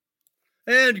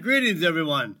And greetings,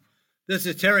 everyone. This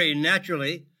is Terry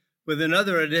Naturally with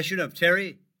another edition of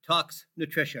Terry Talks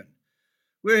Nutrition.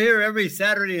 We're here every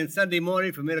Saturday and Sunday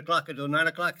morning from 8 o'clock until 9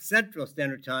 o'clock Central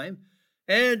Standard Time,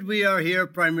 and we are here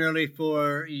primarily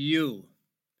for you,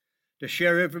 to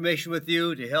share information with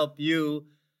you, to help you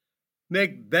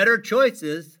make better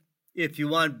choices if you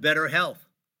want better health.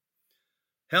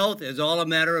 Health is all a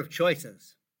matter of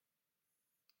choices.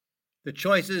 The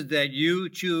choices that you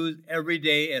choose every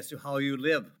day as to how you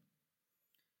live,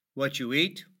 what you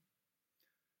eat,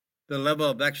 the level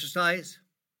of exercise,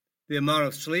 the amount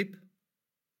of sleep,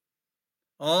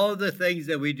 all the things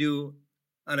that we do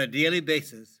on a daily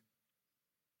basis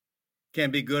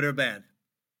can be good or bad.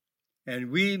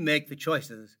 And we make the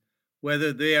choices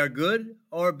whether they are good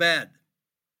or bad.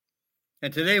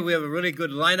 And today we have a really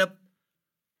good lineup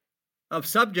of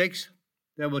subjects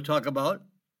that we'll talk about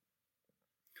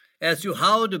as to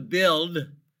how to build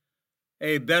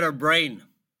a better brain.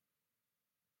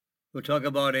 We'll talk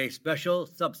about a special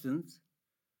substance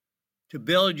to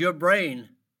build your brain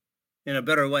in a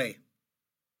better way.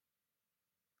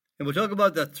 And we'll talk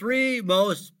about the 3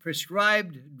 most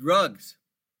prescribed drugs.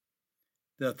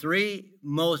 The 3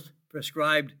 most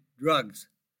prescribed drugs.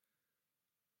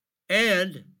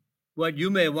 And what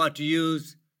you may want to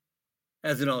use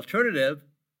as an alternative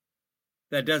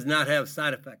that does not have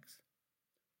side effects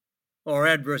or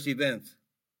adverse events.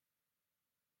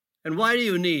 And why do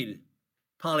you need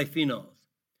polyphenols?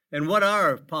 And what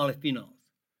are polyphenols?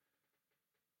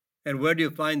 And where do you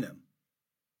find them?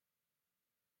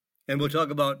 And we'll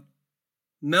talk about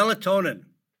melatonin.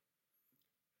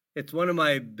 It's one of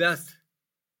my best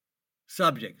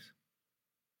subjects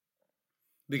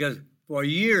because for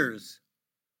years,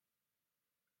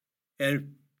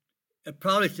 and it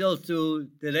probably still to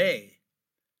today,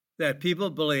 that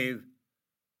people believe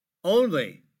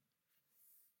only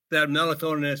that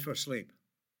melatonin is for sleep.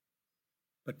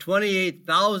 But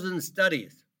 28,000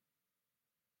 studies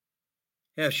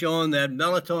have shown that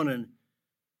melatonin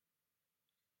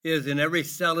is in every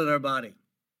cell in our body.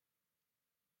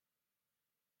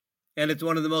 And it's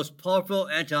one of the most powerful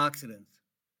antioxidants,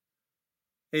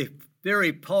 a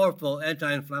very powerful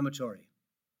anti-inflammatory,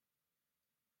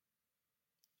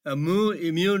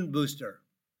 immune booster.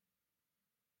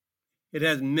 It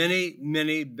has many,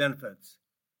 many benefits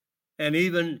and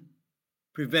even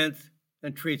prevents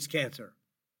and treats cancer.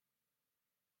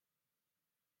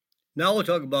 Now we'll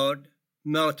talk about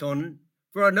melatonin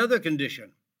for another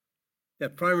condition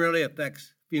that primarily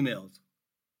affects females.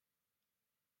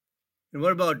 And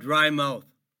what about dry mouth?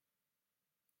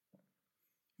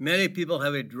 Many people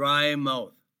have a dry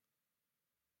mouth.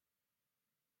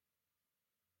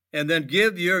 And then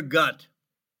give your gut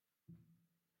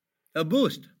a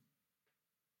boost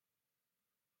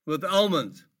with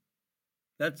almonds.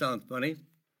 That sounds funny.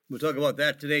 We'll talk about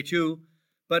that today too.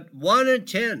 But 1 in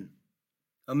 10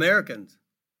 Americans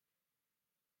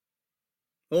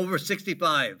over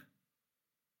 65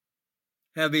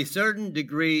 have a certain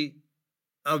degree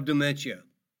of dementia.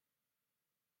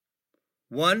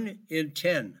 1 in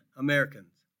 10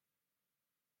 Americans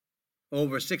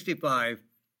over 65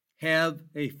 have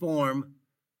a form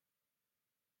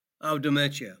of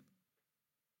dementia.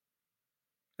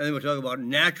 And then we'll talk about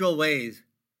natural ways,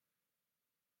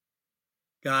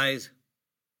 guys,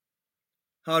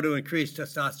 how to increase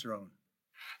testosterone.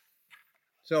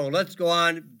 So let's go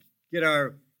on, get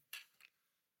our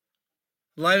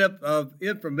lineup of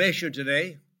information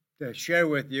today to share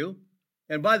with you.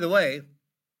 And by the way,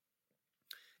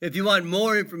 if you want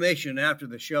more information after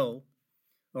the show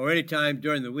or anytime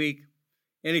during the week,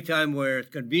 anytime where it's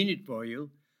convenient for you,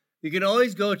 you can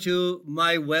always go to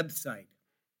my website.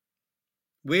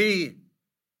 We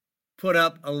put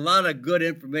up a lot of good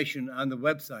information on the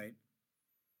website.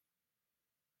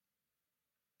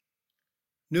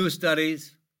 New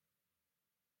studies,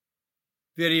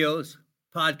 videos,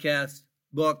 podcasts,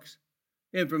 books,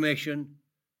 information,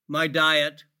 my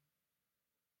diet.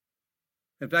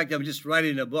 In fact, I'm just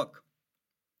writing a book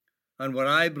on what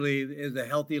I believe is a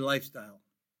healthy lifestyle.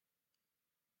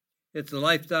 It's the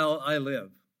lifestyle I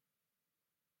live.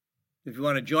 If you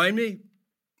want to join me,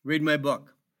 read my book.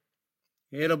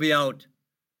 It'll be out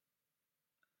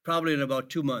probably in about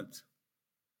 2 months.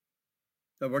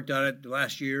 I worked on it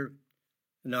last year,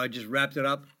 and now I just wrapped it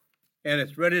up, and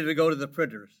it's ready to go to the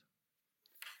printers.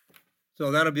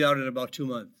 So that'll be out in about 2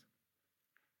 months.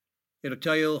 It'll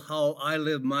tell you how I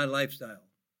live my lifestyle.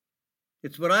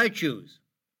 It's what I choose.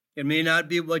 It may not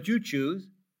be what you choose,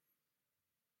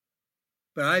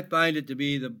 but I find it to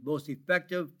be the most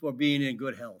effective for being in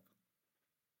good health.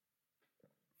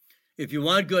 If you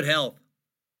want good health,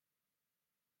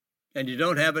 and you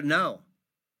don't have it now,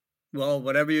 Well,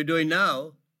 whatever you're doing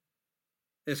now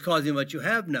is causing what you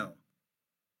have now.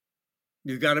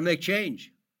 You've got to make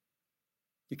change.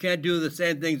 You can't do the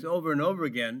same things over and over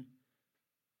again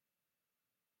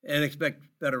and expect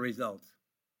better results.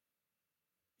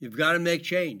 You've got to make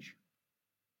change.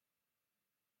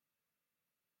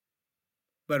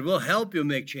 But we'll help you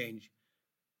make change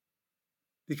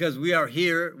because we are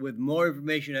here with more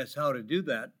information as to how to do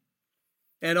that.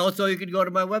 And also you can go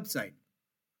to my website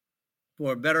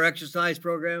for a better exercise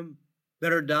program,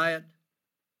 better diet,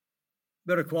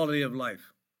 better quality of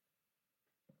life.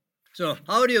 So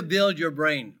how do you build your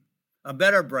brain, a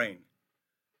better brain,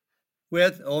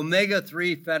 with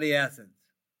omega-3 fatty acids?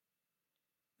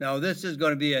 Now, this is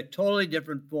going to be a totally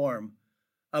different form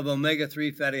of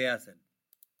omega-3 fatty acid.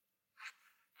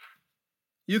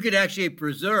 You could actually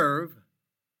preserve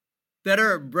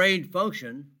better brain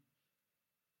function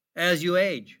as you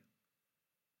age.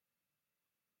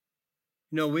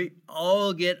 You know, we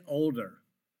all get older,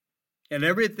 and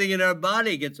everything in our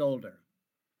body gets older.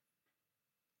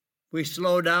 We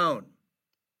slow down.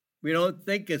 We don't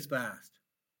think as fast.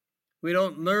 We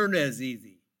don't learn as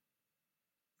easy.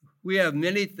 We have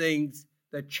many things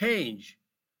that change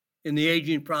in the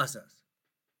aging process.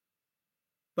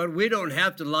 But we don't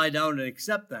have to lie down and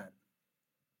accept that.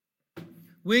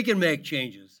 We can make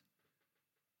changes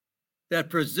that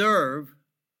preserve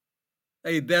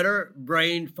a better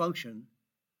brain function,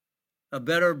 a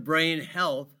better brain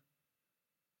health,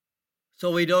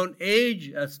 so we don't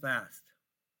age as fast.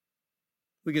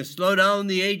 We can slow down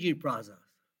the aging process.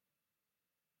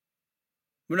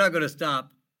 We're not going to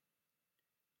stop.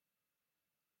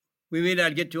 We may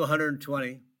not get to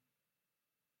 120,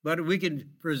 but we can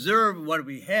preserve what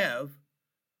we have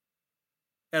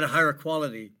at a higher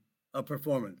quality of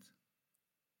performance.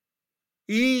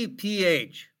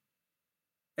 EPH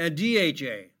and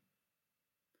DHA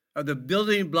are the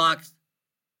building blocks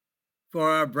for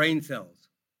our brain cells.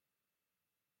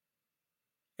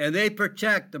 And they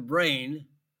protect the brain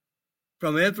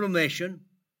from inflammation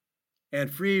and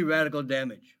free radical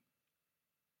damage.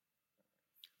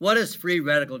 What is free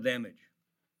radical damage?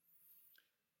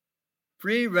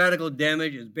 Free radical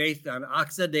damage is based on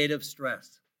oxidative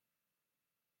stress.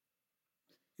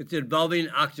 It's involving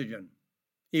oxygen,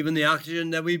 even the oxygen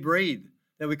that we breathe,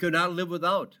 that we could not live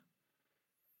without.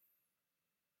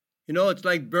 You know, it's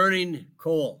like burning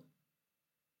coal.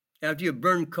 After you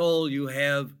burn coal, you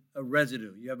have a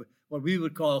residue. You have what we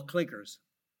would call clinkers.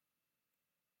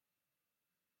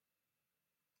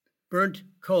 Burnt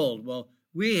coal. Well,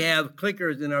 we have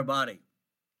clinkers in our body.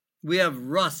 We have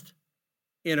rust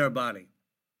in our body.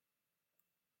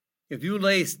 If you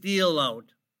lay steel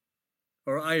out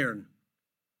or iron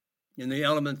in the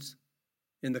elements,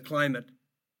 in the climate,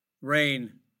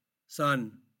 rain,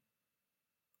 sun,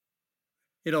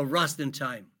 it'll rust in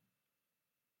time.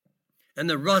 And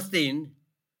the rusting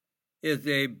is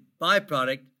a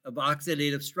byproduct of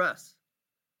oxidative stress.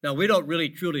 Now, we don't really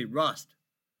truly rust,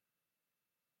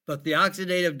 but the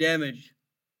oxidative damage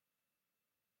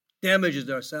damages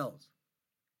our cells,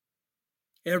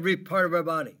 every part of our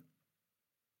body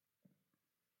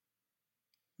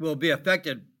will be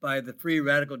affected by the free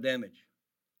radical damage.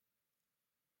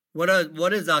 What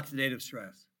is oxidative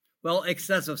stress? Well,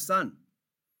 excessive sun.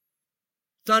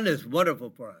 Sun is wonderful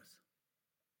for us.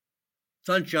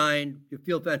 Sunshine, you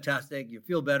feel fantastic, you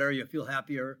feel better, you feel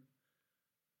happier.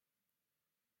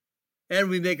 And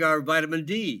we make our vitamin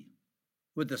D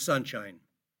with the sunshine.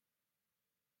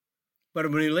 But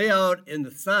when we lay out in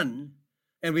the sun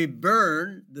and we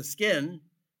burn the skin,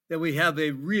 then we have a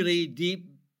really deep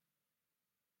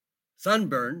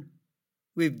sunburn.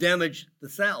 We've damaged the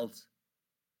cells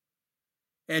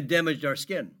and damaged our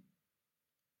skin.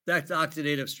 That's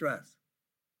oxidative stress.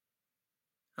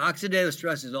 Oxidative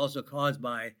stress is also caused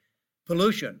by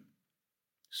pollution,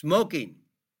 smoking,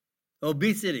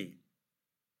 obesity,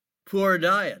 poor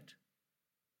diet,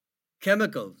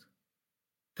 chemicals,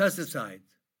 pesticides.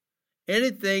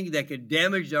 Anything that could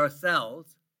damage our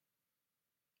cells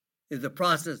is a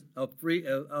process of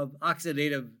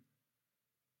oxidative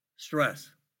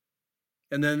stress.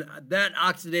 And then that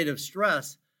oxidative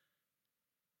stress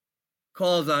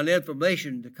calls on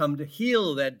inflammation to come to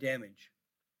heal that damage.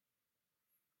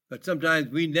 But sometimes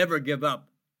we never give up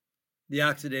the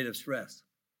oxidative stress.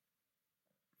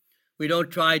 We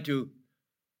don't try to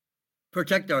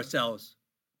protect ourselves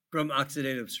from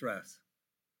oxidative stress.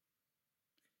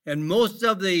 And most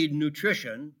of the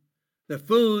nutrition, the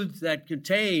foods that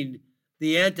contain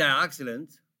the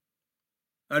antioxidants,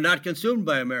 are not consumed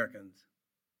by Americans.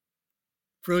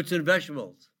 Fruits and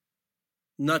vegetables,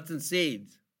 nuts and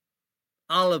seeds,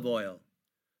 olive oil.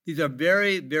 These are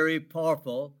very, very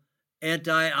powerful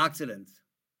antioxidants,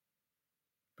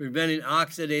 preventing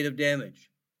oxidative damage.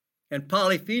 And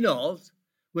polyphenols,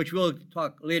 which we'll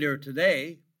talk later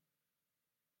today,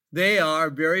 they are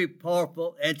very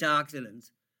powerful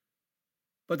antioxidants,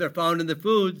 but they're found in the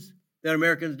foods that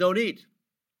Americans don't eat.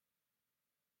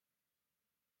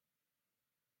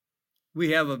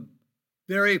 We have a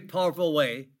very powerful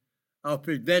way of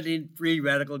preventing free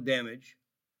radical damage.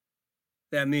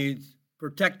 That means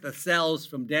protect the cells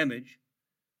from damage,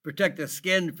 protect the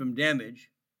skin from damage.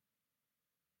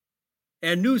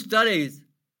 And new studies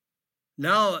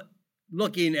now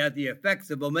looking at the effects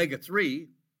of omega-3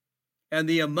 and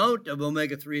the amount of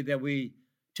omega-3 that we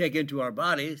take into our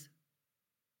bodies,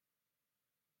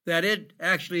 that it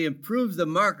actually improves the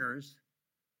markers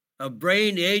of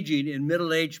brain aging in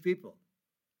middle-aged people.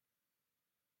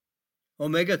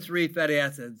 Omega-3 fatty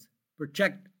acids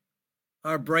protect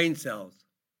our brain cells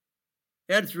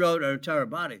and throughout our entire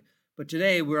body. But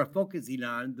today we're focusing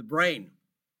on the brain.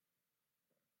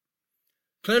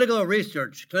 Clinical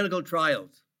research, clinical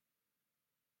trials,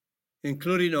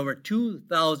 including over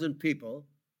 2,000 people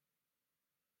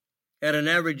at an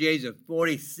average age of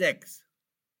 46.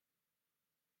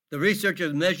 The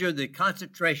researchers measured the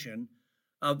concentration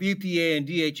of EPA and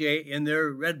DHA in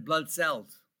their red blood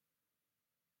cells.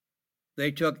 They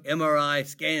took MRI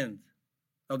scans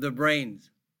of their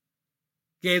brains,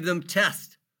 gave them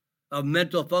tests of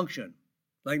mental function,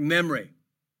 like memory,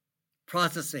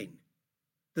 processing,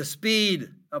 the speed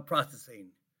of processing,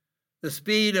 the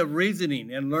speed of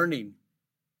reasoning and learning.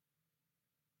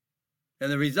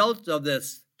 And the results of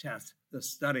this test, this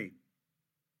study,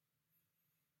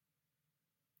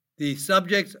 the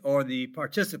subjects or the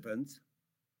participants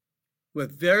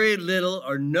with very little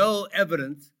or no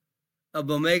evidence of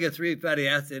omega-3 fatty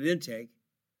acid intake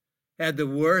had the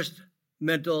worst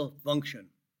mental function.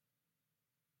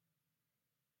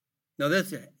 Now,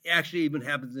 this actually even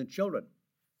happens in children.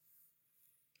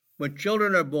 When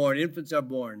children are born, infants are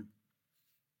born,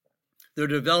 they're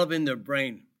developing their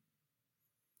brain.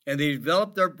 And they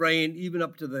develop their brain even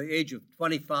up to the age of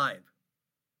 25.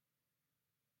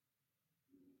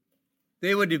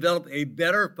 They would develop a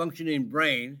better functioning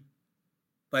brain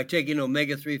by taking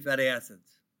omega-3 fatty acids,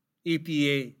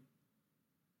 EPA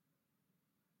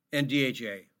and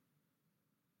DHA.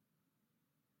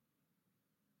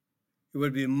 It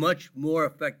would be much more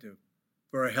effective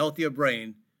for a healthier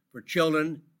brain for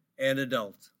children and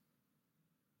adults.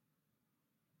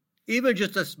 Even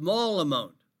just a small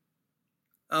amount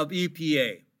of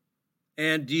EPA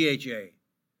and DHA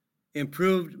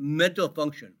improved mental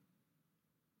function.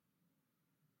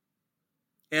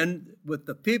 And with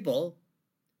the people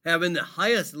having the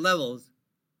highest levels,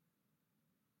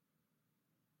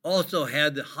 also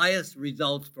had the highest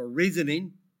results for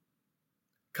reasoning,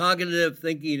 cognitive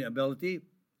thinking ability,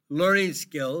 learning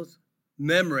skills,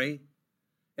 memory,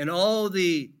 and all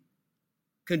the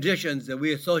conditions that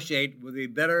we associate with a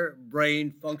better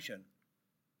brain function.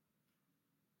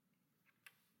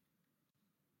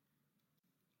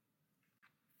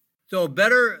 So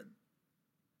better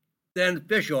than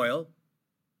fish oil,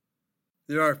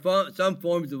 there are some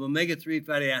forms of omega-3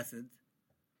 fatty acids,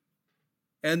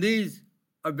 and these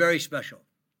are very special.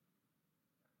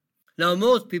 Now,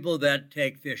 most people that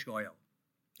take fish oil,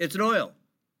 it's an oil.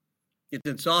 It's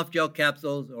in soft gel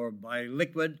capsules or by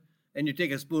liquid, and you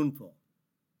take a spoonful.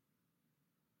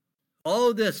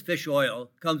 All this fish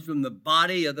oil comes from the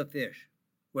body of the fish,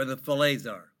 where the fillets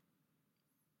are.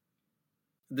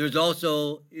 There's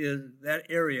also that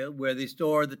area where they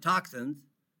store the toxins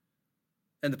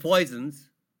and the poisons,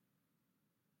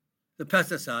 the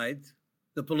pesticides,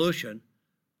 the pollution,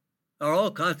 are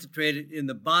all concentrated in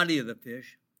the body of the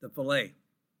fish, the fillet.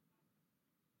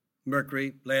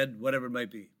 Mercury, lead, whatever it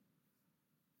might be.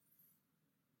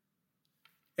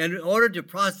 And in order to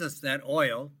process that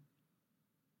oil,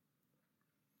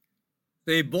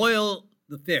 they boil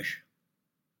the fish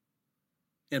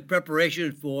in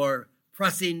preparation for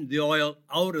pressing the oil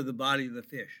out of the body of the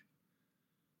fish.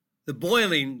 The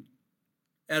boiling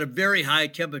at a very high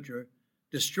temperature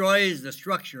destroys the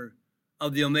structure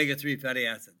of the omega-3 fatty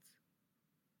acids.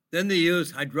 Then they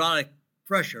use hydraulic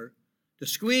pressure to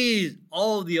squeeze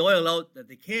all the oil out that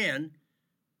they can,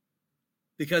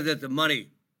 because it's a money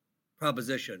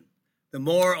proposition. The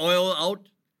more oil out,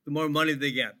 the more money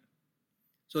they get.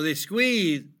 So they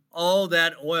squeeze all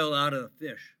that oil out of the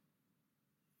fish.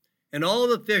 And all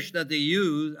the fish that they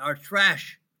use are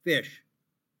trash fish,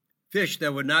 fish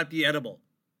that would not be edible,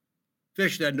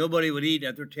 fish that nobody would eat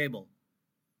at their table.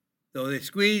 So they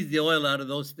squeeze the oil out of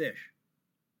those fish.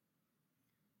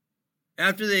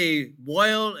 After they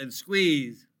boil and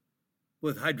squeeze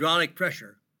with hydraulic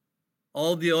pressure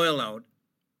all the oil out,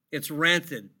 It's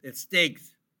rancid. It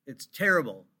stinks. It's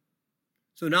terrible.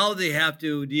 So now they have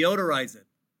to deodorize it,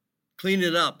 clean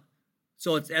it up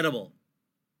so it's edible.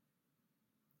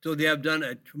 So they have done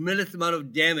a tremendous amount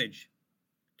of damage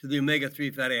to the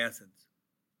omega-3 fatty acids.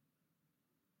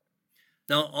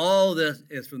 Now, all this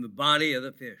is from the body of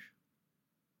the fish.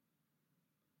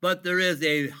 But there is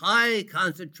a high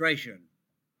concentration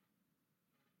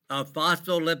of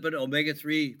phospholipid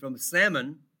omega-3 from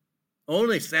salmon,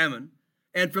 only salmon,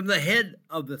 and from the head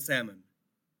of the salmon,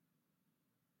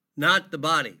 not the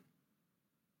body,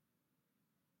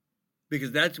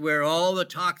 because that's where all the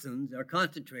toxins are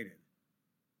concentrated,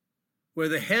 where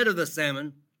the head of the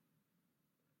salmon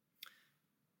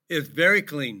is very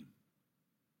clean,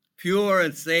 pure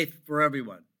and safe for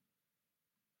everyone,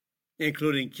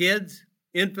 including kids,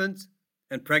 infants,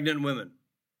 and pregnant women.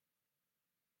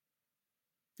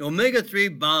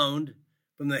 Omega-3 bound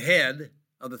from the head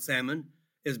of the salmon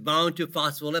is bound to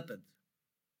phospholipids.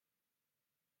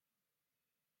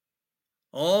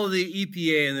 All the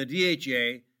EPA and the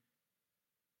DHA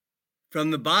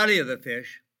from the body of the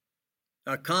fish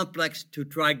are complex to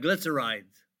triglycerides.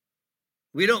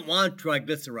 We don't want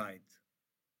triglycerides.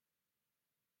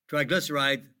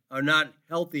 Triglycerides are not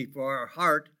healthy for our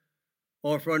heart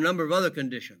or for a number of other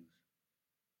conditions.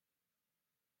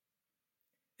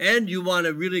 And you want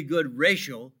a really good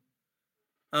ratio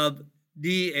of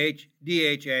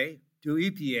DHA to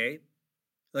EPA,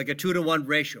 like a 2-to-1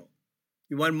 ratio.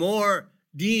 You want more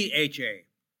DHA.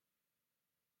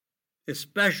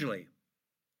 Especially,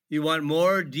 you want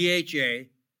more DHA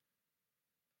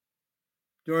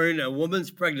during a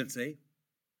woman's pregnancy,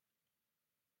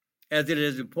 as it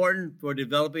is important for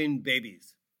developing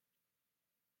babies.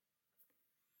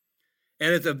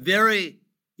 And it's a very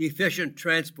efficient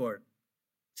transport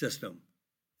system,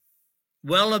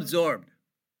 well absorbed,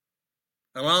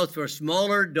 allows for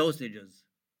smaller dosages.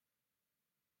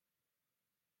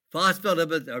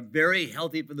 Phospholipids are very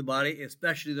healthy for the body,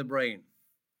 especially the brain.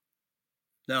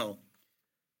 Now,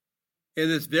 in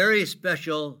this very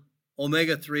special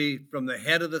omega-3 from the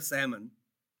head of the salmon,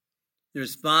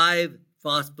 there's 5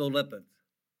 phospholipids.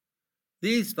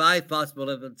 These 5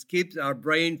 phospholipids keep our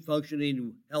brain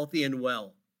functioning healthy and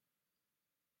well.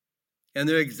 And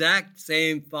they're exact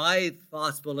same 5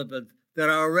 phospholipids that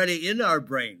are already in our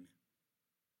brain.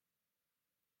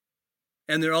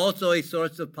 And they're also a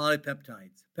source of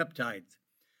peptides,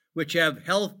 which have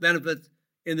health benefits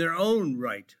in their own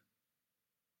right.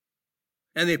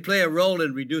 And they play a role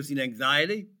in reducing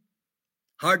anxiety,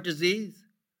 heart disease,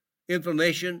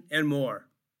 inflammation, and more.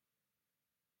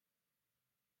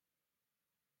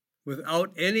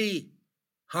 Without any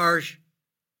harsh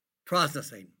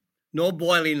processing, no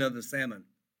boiling of the salmon,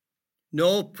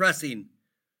 no pressing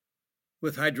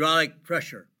with hydraulic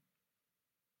pressure,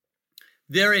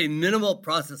 very minimal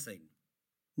processing,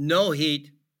 no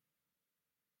heat,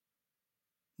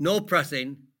 no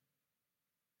pressing,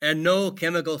 and no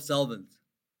chemical solvents.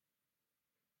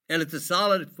 And it's a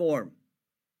solid form,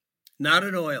 not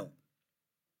an oil.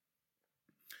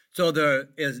 So there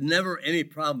is never any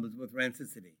problems with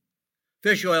rancidity.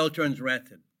 Fish oil turns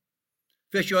rancid.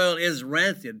 Fish oil is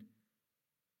rancid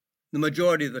the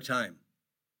majority of the time.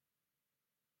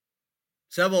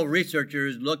 Several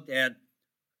researchers looked at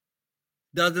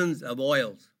dozens of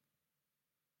oils,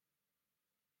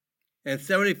 and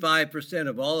 75%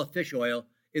 of all the fish oil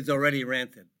is already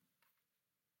rancid.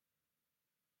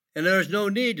 And there's no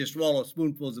need to swallow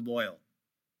spoonfuls of oil.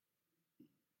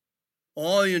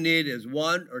 All you need is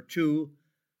 1 or 2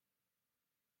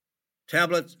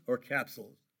 tablets or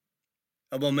capsules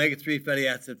of omega-3 fatty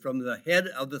acid from the head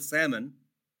of the salmon,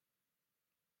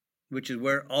 which is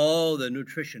where all the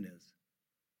nutrition is.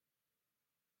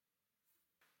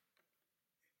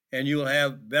 And you will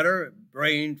have better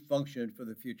brain function for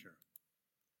the future.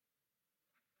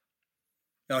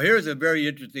 Now, here's a very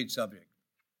interesting subject.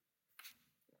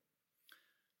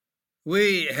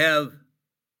 We have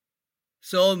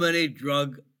so many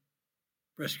drug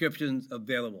prescriptions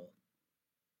available.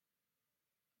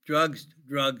 Drugs,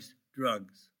 drugs,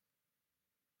 drugs.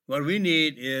 What we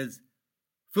need is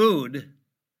food,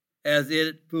 as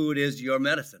food is your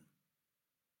medicine.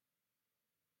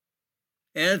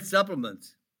 And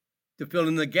supplements to fill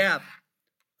in the gap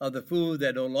of the food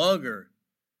that no longer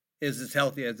is as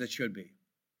healthy as it should be.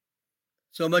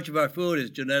 So much of our food is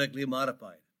genetically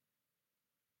modified,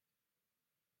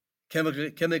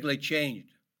 chemically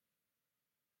changed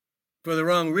for the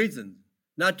wrong reasons,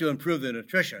 not to improve the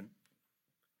nutrition,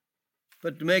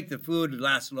 but to make the food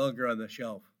last longer on the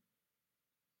shelf,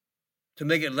 to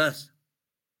make it less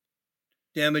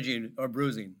damaging or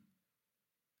bruising,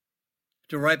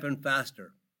 to ripen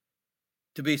faster,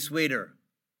 to be sweeter,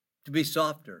 to be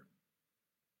softer,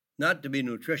 not to be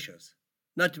nutritious,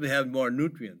 not to have more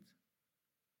nutrients.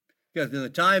 Because in the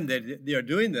time that they are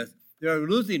doing this, they're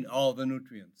losing all the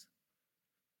nutrients.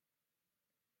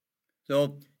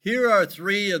 So here are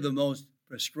 3 of the most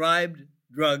prescribed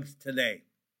drugs today.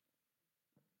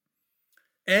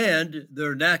 And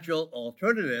they're natural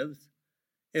alternatives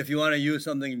if you want to use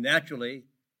something naturally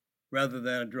rather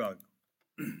than a drug.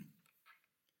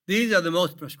 These are the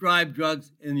most prescribed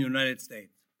drugs in the United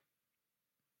States.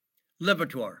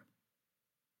 Lipitor,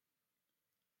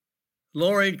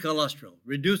 lowering cholesterol,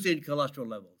 reducing cholesterol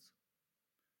levels.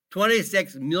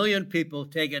 26 million people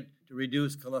take it to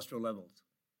reduce cholesterol levels.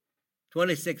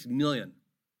 26 million.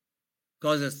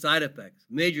 Causes side effects,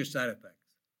 major side effects.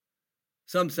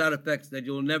 Some side effects that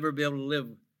you'll never be able to live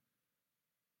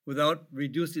without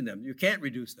reducing them. You can't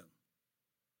reduce them.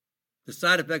 The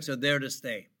side effects are there to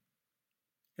stay.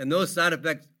 And those side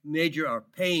effects major are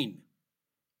pain,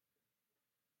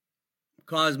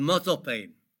 cause muscle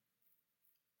pain,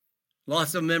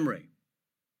 loss of memory,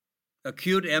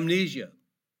 acute amnesia,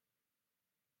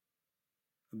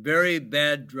 a very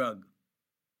bad drug.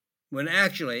 When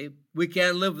actually, we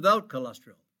can't live without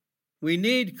cholesterol. We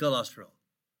need cholesterol.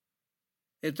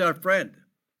 It's our friend.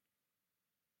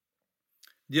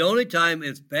 The only time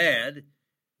it's bad,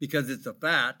 because it's a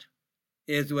fat,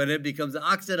 is when it becomes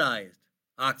oxidized,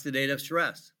 oxidative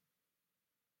stress.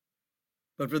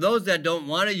 But for those that don't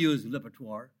want to use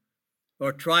Lipitor,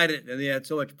 or tried it and they had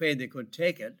so much pain they couldn't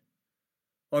take it,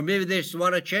 or maybe they just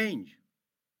want to change,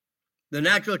 the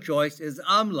natural choice is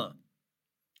Amla,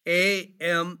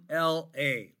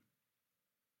 A-M-L-A.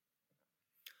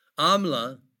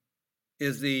 Amla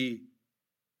is the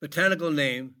botanical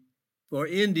name for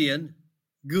Indian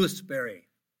gooseberry.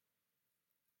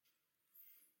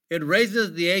 It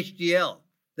raises the HDL.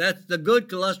 That's the good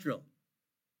cholesterol.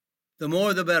 The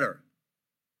more, the better.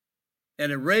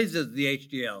 And it raises the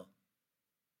HDL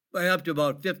by up to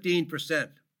about 15%.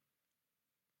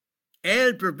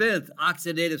 And prevents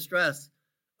oxidative stress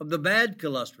of the bad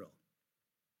cholesterol.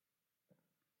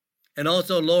 And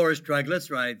also lowers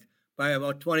triglycerides by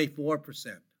about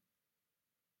 24%.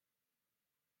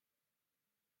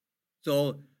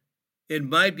 So it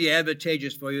might be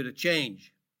advantageous for you to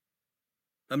change.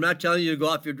 I'm not telling you to go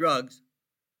off your drugs.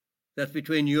 That's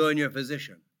between you and your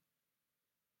physician.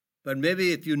 But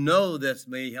maybe if you know this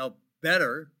may help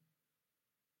better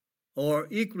or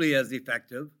equally as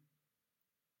effective,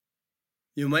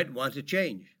 you might want to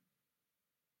change.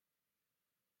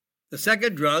 The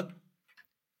second drug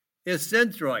is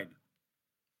Synthroid.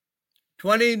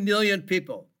 20 million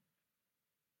people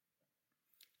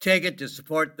take it to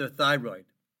support their thyroid,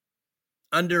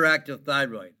 underactive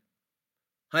thyroid,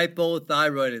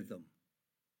 hypothyroidism.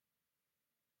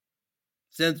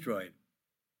 Synthroid.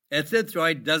 And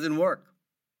Synthroid doesn't work.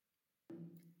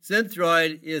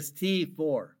 Synthroid is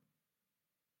T4.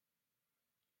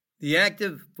 The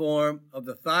active form of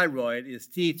the thyroid is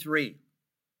T3.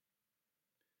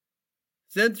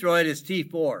 Synthroid is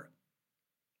T4.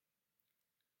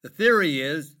 The theory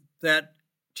is that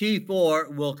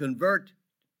T4 will convert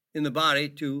in the body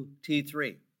to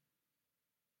T3.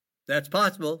 That's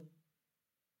possible,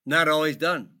 not always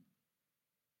done.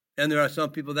 And there are some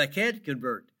people that can't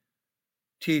convert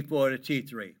T4 to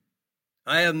T3.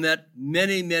 I have met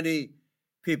many, many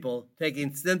people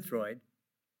taking Synthroid,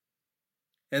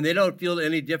 and they don't feel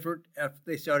any different after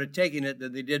they started taking it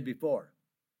than they did before.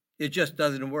 It just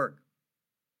doesn't work.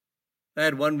 I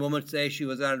had one woman say she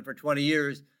was on it for 20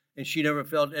 years, and she never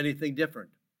felt anything different.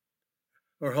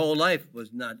 Her whole life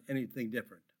was not anything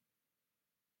different.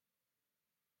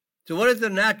 So what is the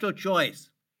natural choice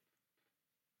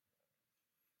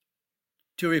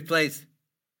to replace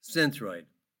Synthroid?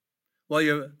 Well,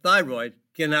 your thyroid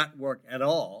cannot work at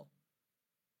all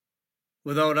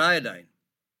without iodine.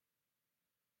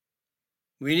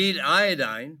 We need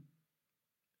iodine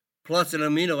plus an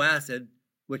amino acid,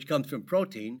 which comes from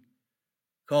protein,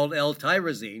 called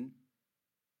L-tyrosine.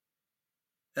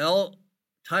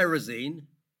 L-tyrosine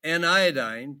and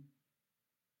iodine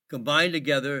combine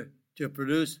together to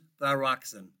produce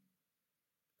thyroxine.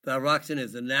 Thyroxine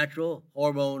is a natural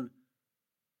hormone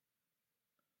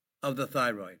of the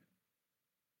thyroid.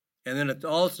 And then it's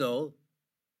also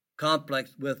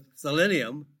complexed with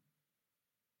selenium,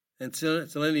 and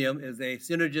selenium is a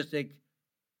synergistic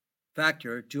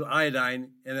factor to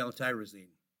iodine and L-tyrosine.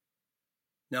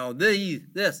 Now,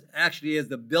 this actually is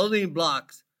the building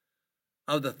blocks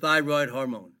of the thyroid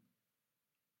hormone.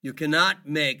 You cannot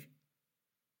make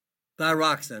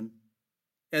thyroxine,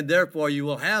 and therefore you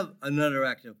will have an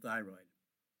underactive thyroid.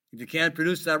 If you can't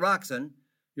produce thyroxine,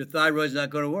 your thyroid is not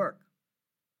going to work.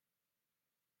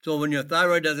 So when your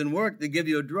thyroid doesn't work, they give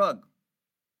you a drug.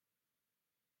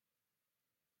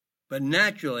 But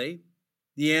naturally,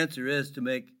 the answer is to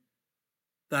make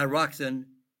thyroxine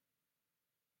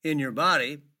in your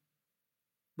body,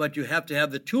 but you have to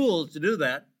have the tools to do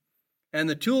that. And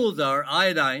the tools are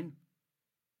iodine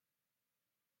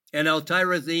and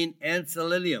L-tyrosine and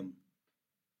selenium.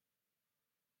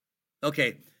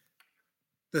 Okay,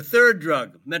 the third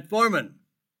drug, metformin.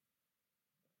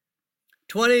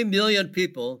 20 million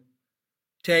people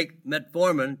take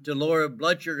metformin to lower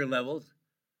blood sugar levels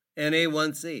and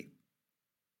A1C.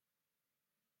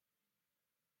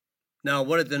 Now,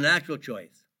 what is the natural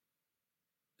choice?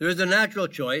 There is a natural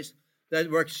choice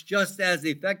that works just as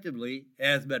effectively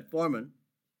as metformin,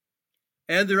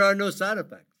 and there are no side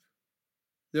effects.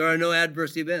 There are no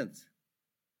adverse events.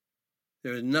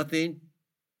 There is nothing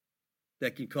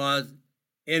that can cause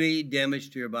any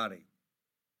damage to your body.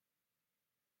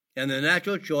 And the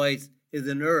natural choice is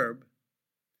an herb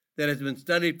that has been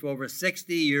studied for over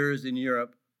 60 years in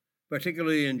Europe,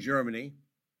 particularly in Germany.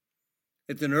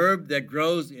 It's an herb that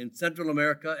grows in Central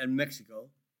America and Mexico.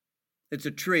 It's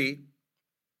a tree.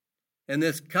 And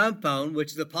this compound,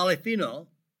 which is a polyphenol,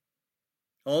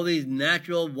 all these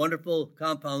natural, wonderful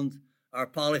compounds are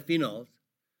polyphenols.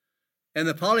 And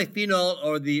the polyphenol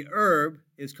or the herb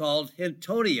is called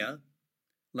Hintonia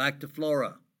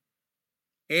lactiflora.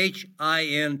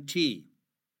 Hintonia.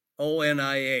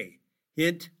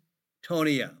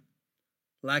 Hintonia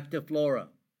lactiflora. Latiflora.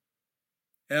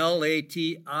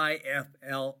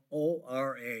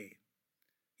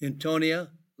 Hintonia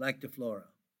lactiflora.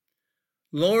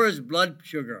 Lowers blood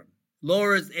sugar,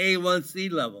 lowers A1C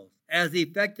levels as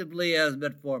effectively as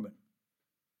metformin.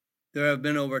 There have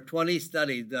been over 20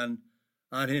 studies done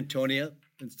on Hintonia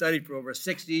and studied for over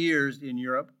 60 years in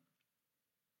Europe.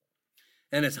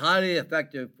 And it's highly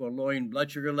effective for lowering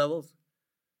blood sugar levels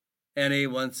and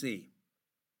A1C.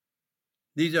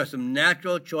 These are some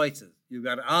natural choices. You've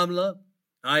got amla,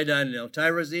 iodine and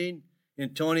L-tyrosine,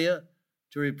 Hintonia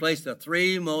to replace the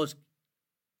three most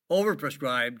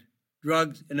overprescribed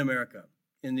drugs in America,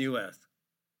 in the U.S.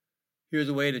 Here's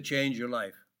a way to change your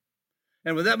life.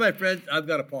 And with that, my friends, I've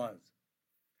got to pause.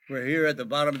 We're here at the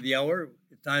bottom of the hour.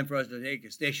 It's time for us to take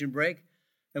a station break.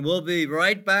 And we'll be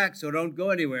right back, so don't go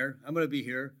anywhere. I'm going to be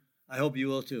here. I hope you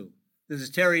will too. This is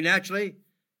Terry Naturally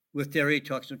with Terry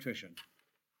Talks Nutrition.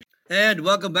 And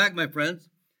welcome back, my friends.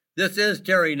 This is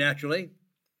Terry Naturally.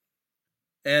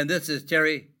 And this is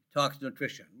Terry Talks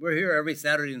Nutrition. We're here every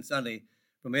Saturday and Sunday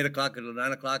from 8 o'clock until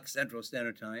 9 o'clock Central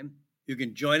Standard Time. You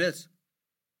can join us,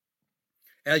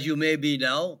 as you may be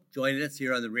now, joining us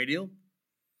here on the radio.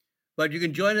 But you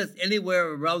can join us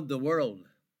anywhere around the world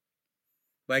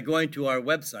by going to our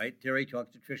website,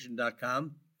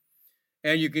 terrytalksnutrition.com,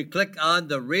 and you can click on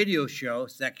the radio show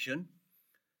section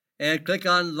and click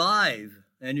on live,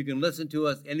 and you can listen to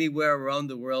us anywhere around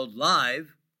the world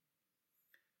live.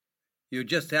 You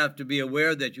just have to be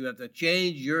aware that you have to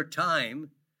change your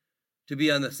time to be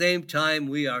on the same time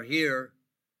we are here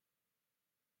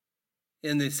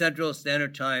in the Central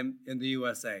Standard Time in the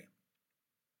USA.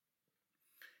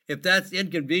 If that's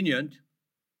inconvenient,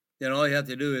 then all you have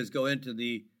to do is go into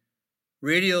the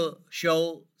radio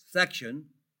show section,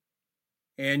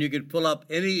 and you can pull up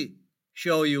any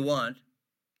show you want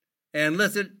and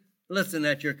listen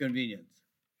at your convenience.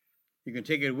 You can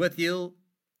take it with you,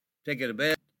 take it to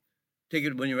bed, take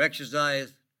it when you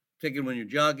exercise, take it when you're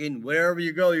jogging. Wherever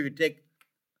you go, you can take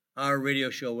our radio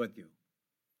show with you.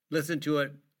 Listen to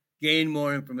it, gain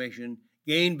more information,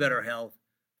 gain better health,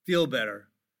 feel better.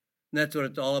 And that's what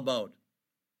it's all about.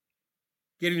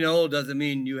 Getting old doesn't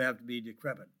mean you have to be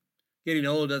decrepit. Getting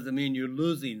old doesn't mean you're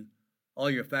losing all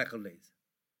your faculties.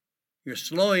 You're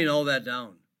slowing all that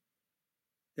down.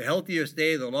 The healthier you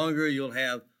stay, the longer you'll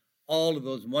have all of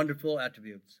those wonderful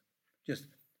attributes. Just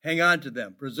hang on to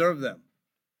them, preserve them.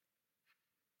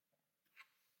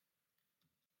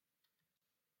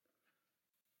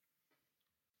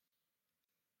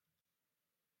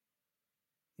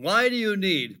 Why do you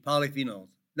need polyphenols?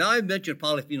 Now, I've mentioned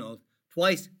polyphenols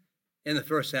twice in the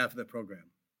first half of the program.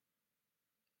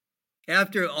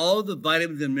 After all the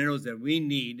vitamins and minerals that we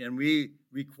need and we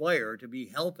require to be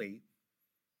healthy,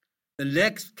 the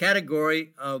next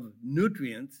category of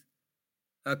nutrients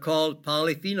are called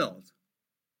polyphenols.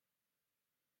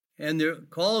 And they're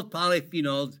called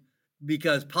polyphenols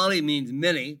because poly means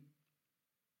many,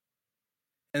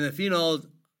 and the phenols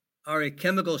are a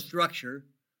chemical structure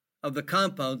of the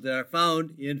compounds that are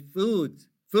found in foods.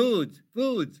 Foods.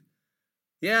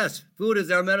 Yes, food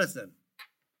is our medicine.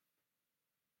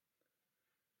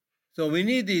 So we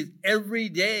need these every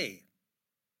day.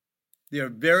 They're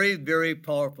very, very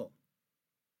powerful.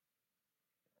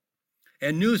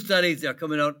 And new studies are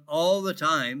coming out all the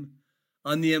time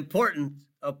on the importance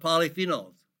of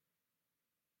polyphenols.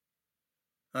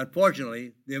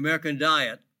 Unfortunately, the American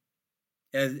diet,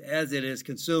 as it is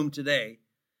consumed today,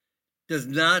 does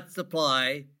not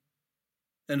supply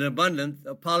an abundance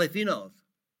of polyphenols.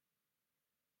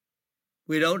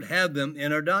 We don't have them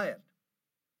in our diet.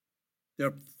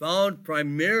 They're found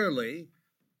primarily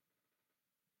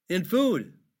in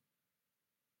food,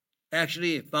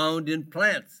 actually found in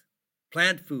plants,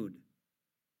 plant food,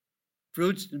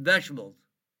 fruits and vegetables.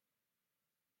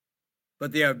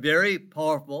 But they are very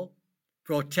powerful,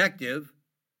 protective,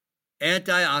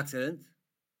 antioxidants,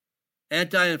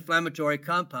 anti-inflammatory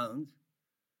compounds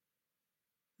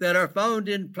that are found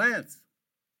in plants.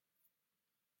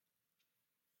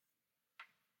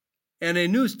 And a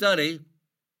new study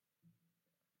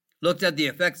looked at the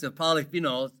effects of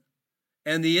polyphenols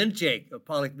and the intake of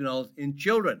polyphenols in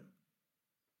children.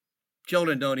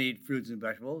 Children don't eat fruits and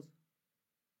vegetables.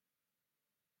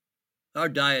 Our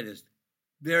diet is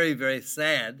very, very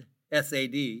SAD,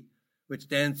 SAD, which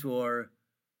stands for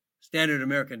Standard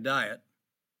American Diet,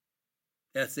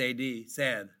 SAD,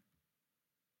 SAD.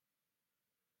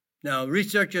 Now,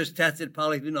 researchers tested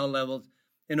polyphenol levels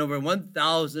in over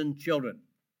 1,000 children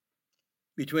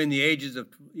between the ages of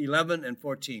 11 and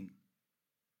 14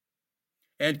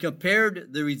 and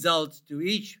compared the results to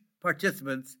each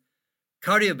participant's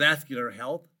cardiovascular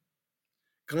health,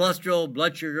 cholesterol,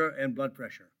 blood sugar, and blood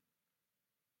pressure.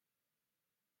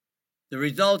 The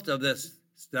results of this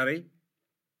study: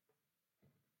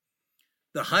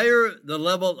 the higher the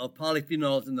level of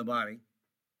polyphenols in the body,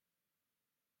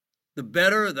 the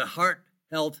better the heart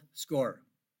health score.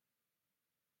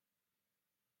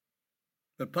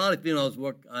 But polyphenols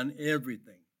work on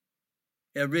everything,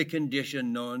 every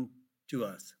condition known to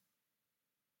us.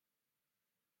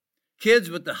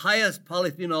 Kids with the highest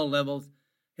polyphenol levels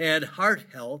had heart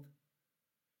health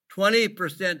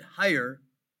 20% higher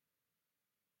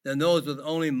than those with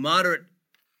only moderate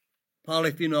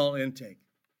polyphenol intake.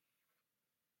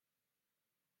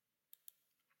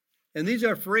 And these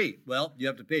are free. Well, you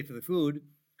have to pay for the food,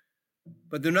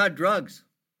 but they're not drugs.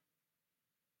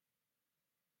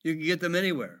 You can get them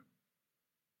anywhere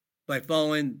by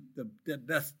following the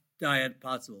best diet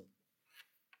possible.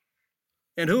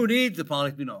 And who needs the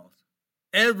polyphenols?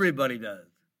 Everybody does.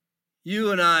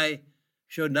 You and I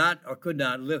should not or could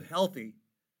not live healthy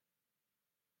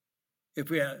if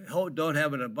we don't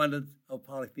have an abundance of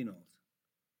polyphenols.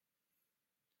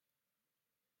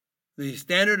 The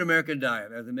Standard American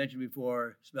Diet, as I mentioned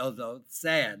before, spells out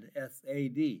SAD,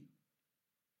 S-A-D.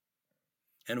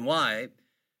 And why?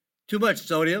 Too much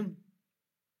sodium,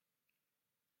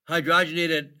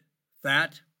 hydrogenated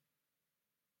fat,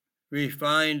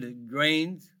 refined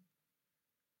grains,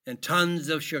 and tons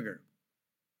of sugar.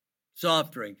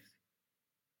 Soft drinks,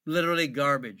 literally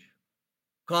garbage.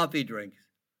 Coffee drinks,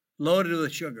 loaded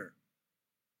with sugar.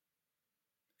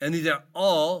 And these are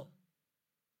all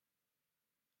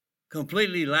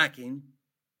completely lacking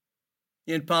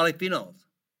in polyphenols.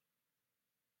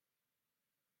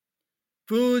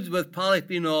 Foods with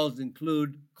polyphenols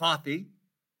include coffee.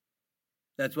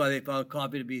 That's why they found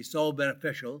coffee to be so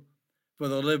beneficial for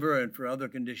the liver and for other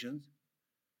conditions.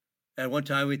 At one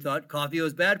time, we thought coffee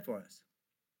was bad for us,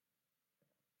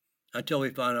 until we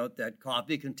found out that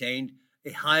coffee contained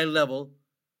a high level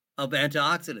of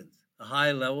antioxidants, a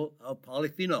high level of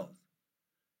polyphenols,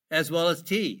 as well as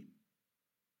tea,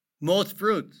 most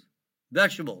fruits,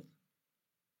 vegetables.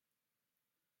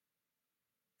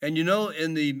 And you know,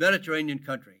 in the Mediterranean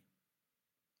country,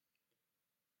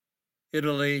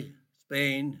 Italy,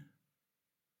 Spain,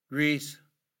 Greece,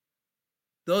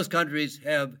 those countries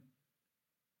have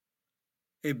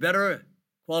a better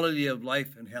quality of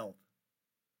life and health.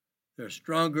 They're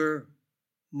stronger,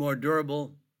 more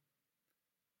durable.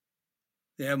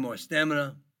 They have more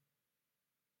stamina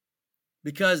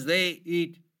because they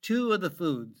eat two of the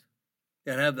foods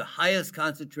that have the highest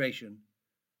concentration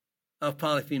of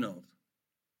polyphenols: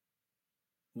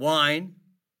 wine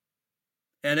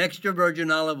and extra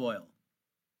virgin olive oil.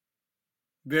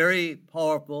 Very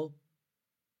powerful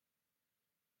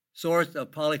source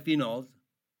of polyphenols.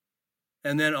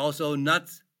 And then also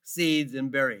nuts, seeds,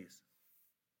 and berries.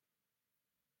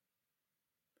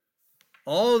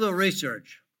 All the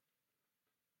research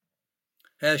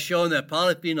has shown that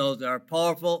polyphenols are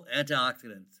powerful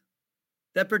antioxidants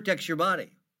that protects your body.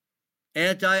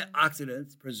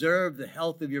 Antioxidants preserve the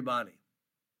health of your body.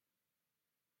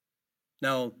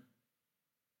 Now,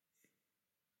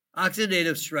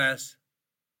 oxidative stress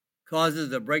causes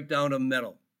the breakdown of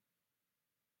metal.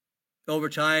 Over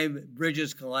time,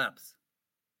 bridges collapse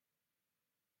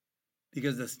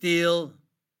because the steel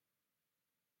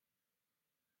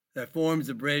that forms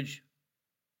the bridge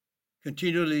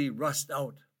continually rust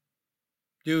out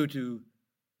due to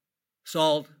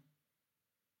salt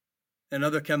and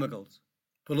other chemicals,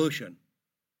 pollution.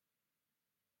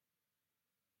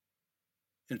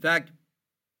 In fact,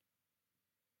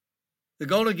 the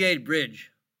Golden Gate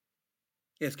Bridge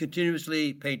is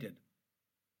continuously painted.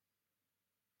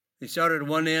 They start at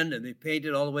one end and they paint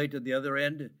it all the way to the other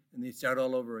end, and they start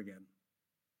all over again.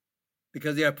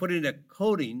 Because they are putting a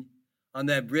coating on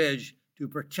that bridge to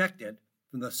protect it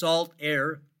from the salt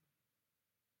air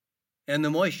and the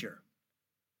moisture.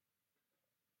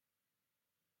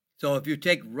 So if you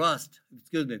take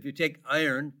if you take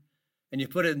iron and you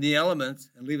put it in the elements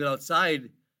and leave it outside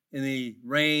in the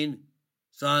rain,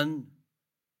 sun,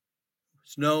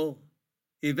 snow,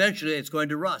 eventually it's going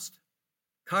to rust.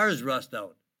 Cars rust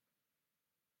out.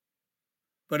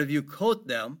 But if you coat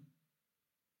them,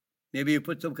 maybe you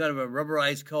put some kind of a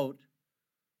rubberized coat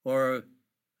or a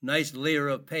nice layer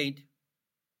of paint,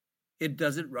 it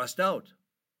doesn't rust out.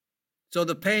 So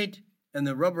the paint and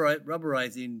the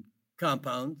rubberizing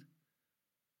compounds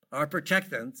are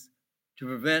protectants to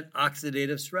prevent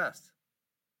oxidative stress.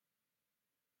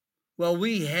 Well,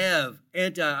 we have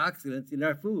antioxidants in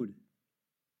our food.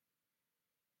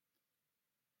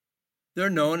 They're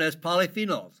known as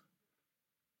polyphenols,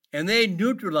 and they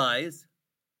neutralize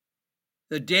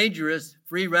the dangerous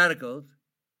free radicals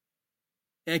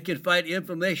and can fight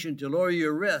inflammation to lower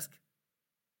your risk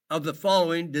of the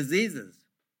following diseases.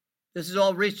 This is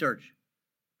all research.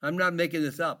 I'm not making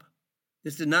this up.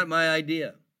 This is not my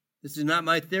idea. This is not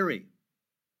my theory.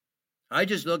 I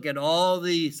just look at all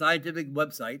the scientific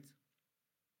websites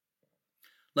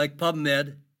like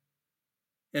PubMed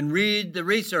and read the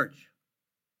research.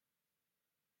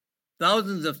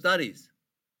 Thousands of studies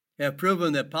have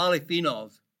proven that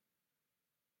polyphenols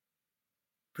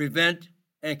prevent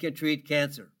and can treat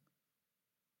cancer,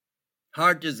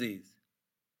 heart disease,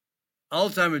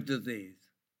 Alzheimer's disease,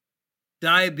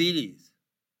 diabetes,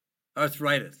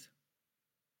 arthritis.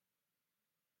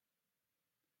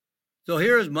 So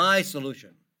here's my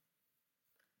solution.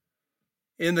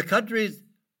 In the countries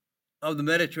of the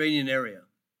Mediterranean area,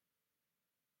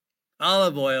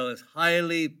 olive oil is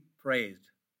highly praised,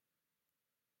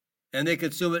 and they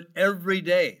consume it every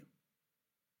day,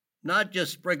 not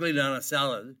just sprinkling it on a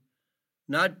salad,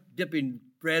 not dipping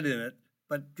bread in it,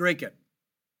 but drink it.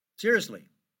 Seriously.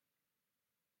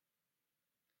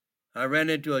 I ran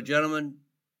into a gentleman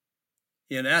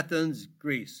in Athens,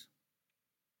 Greece.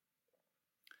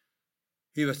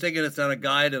 He was taking us on a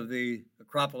guide of the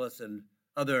Acropolis and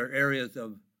other areas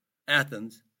of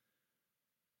Athens.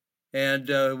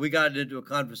 And we got into a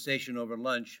conversation over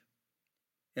lunch.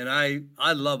 And I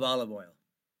love olive oil.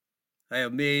 I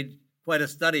have made quite a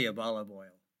study of olive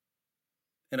oil.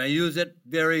 And I use it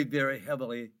very, very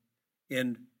heavily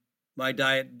in my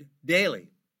diet daily.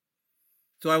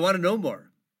 So I want to know more.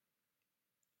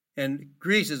 And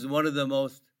Greece is one of the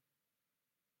most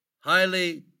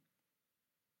highly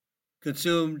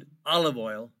consumed olive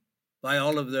oil by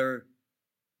all of their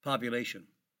population.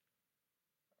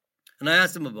 And I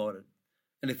asked him about it.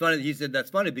 And he said,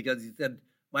 that's funny, because he said,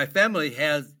 my family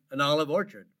has an olive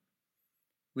orchard.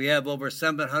 We have over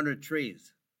 700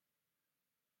 trees.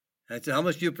 And I said, how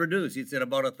much do you produce? He said,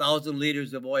 about 1,000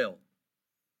 liters of oil.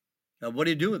 Now, what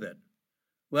do you do with it?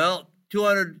 Well,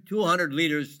 200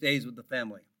 liters stays with the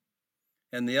family.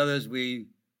 And the others, we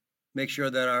make sure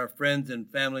that our friends and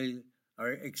family,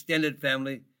 our extended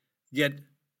family, get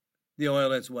the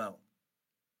oil as well.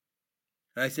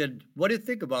 And I said, what do you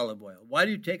think of olive oil? Why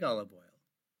do you take olive oil?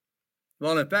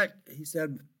 Well, in fact, he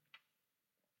said,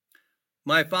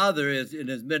 my father is in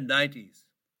his mid-90s,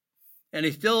 and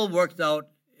he still works out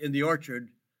in the orchard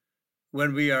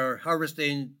when we are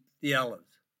harvesting the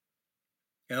olives,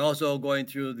 and also going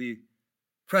through the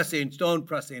stone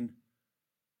pressing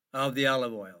of the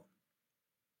olive oil.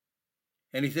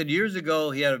 And he said years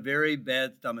ago he had a very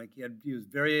bad stomach. He was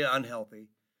very unhealthy.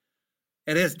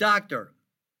 And his doctor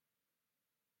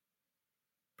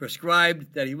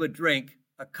prescribed that he would drink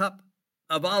a cup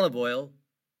of olive oil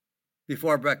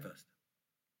before breakfast,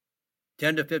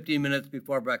 10 to 15 minutes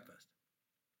before breakfast,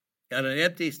 on an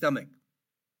empty stomach.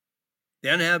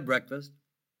 Then have breakfast,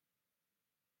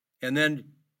 and then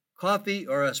coffee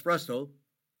or espresso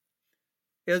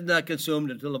is not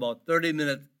consumed until about 30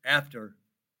 minutes after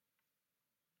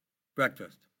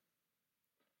breakfast.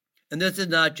 And this is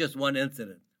not just one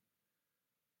incident.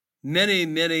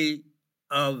 Many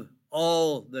of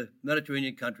all the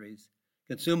Mediterranean countries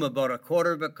consume about a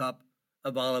quarter of a cup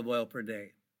of olive oil per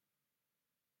day.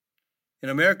 In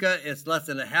America, it's less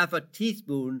than a half a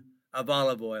teaspoon of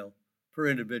olive oil per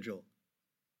individual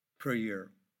per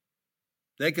year.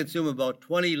 They consume about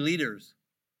 20 liters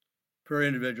per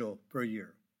individual per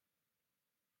year.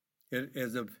 It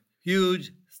is a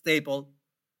huge staple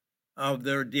of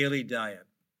their daily diet.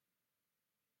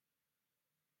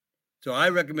 So I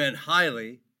recommend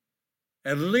highly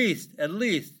at least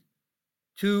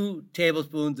 2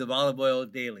 tablespoons of olive oil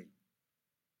daily.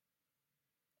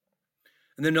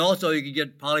 And then also you can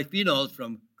get polyphenols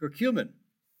from curcumin,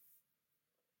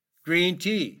 green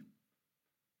tea,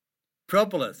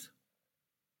 propolis,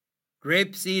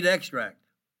 grapeseed extract,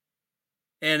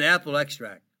 and apple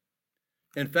extract.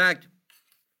 In fact,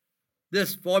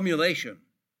 this formulation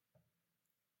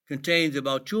contains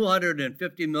about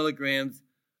 250 milligrams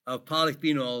of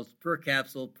polyphenols per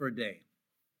capsule per day.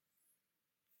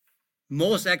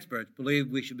 Most experts believe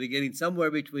we should be getting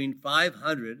somewhere between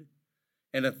 500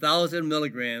 and 1,000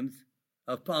 milligrams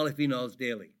of polyphenols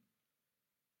daily.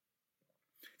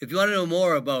 If you want to know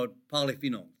more about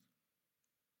polyphenols,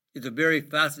 it's a very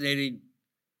fascinating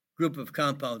group of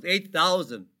compounds,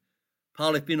 8,000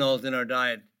 polyphenols in our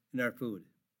diet, in our food.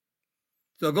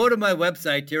 So go to my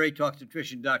website,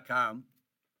 terrytalksnutrition.com,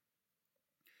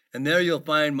 and there you'll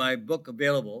find my book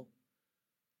available,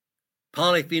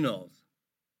 Polyphenols.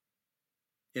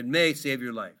 It may save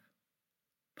your life.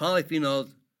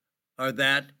 Polyphenols are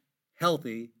that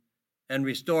healthy and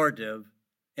restorative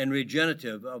and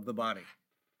regenerative of the body.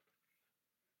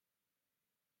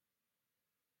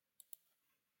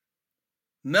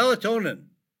 Melatonin.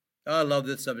 I love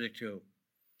this subject too.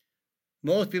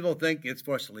 Most people think it's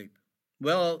for sleep.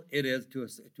 Well, it is to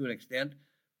an extent,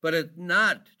 but it's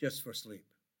not just for sleep.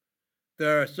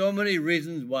 There are so many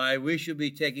reasons why we should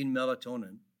be taking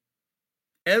melatonin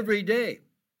every day.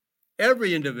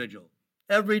 Every individual,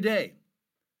 every day.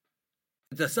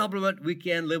 It's a supplement we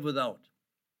can't live without.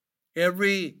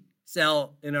 Every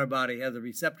cell in our body has a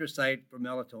receptor site for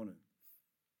melatonin.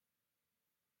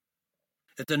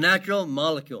 It's a natural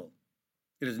molecule.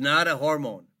 It is not a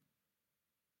hormone.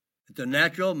 It's a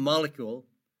natural molecule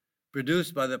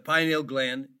produced by the pineal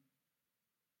gland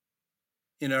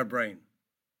in our brain.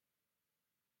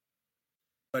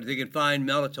 But you can find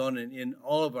melatonin in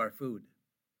all of our food,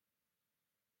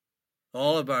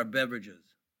 all of our beverages,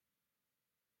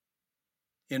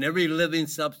 in every living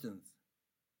substance.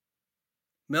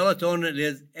 Melatonin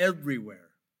is everywhere.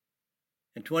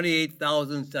 And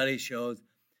 28,000 studies shows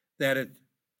that it's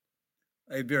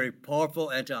a very powerful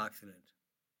antioxidant,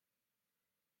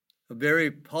 a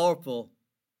very powerful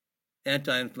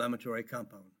anti-inflammatory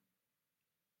compound.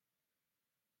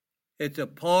 It's a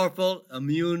powerful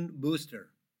immune booster.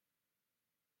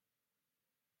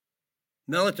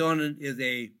 Melatonin is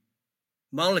a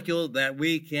molecule that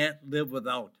we can't live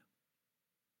without.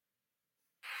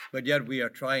 But yet we are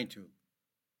trying to,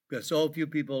 because so few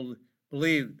people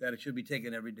believe that it should be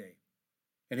taken every day.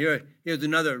 And here's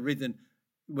another reason.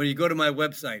 When you go to my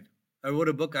website, I wrote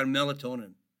a book on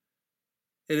melatonin.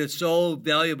 It is so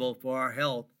valuable for our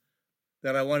health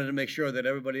that I wanted to make sure that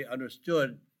everybody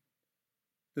understood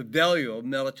the value of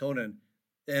melatonin.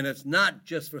 And it's not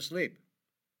just for sleep.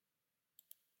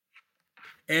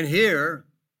 And here,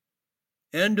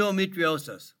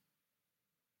 endometriosis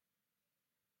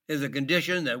is a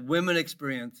condition that women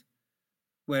experience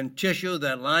when tissue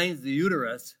that lines the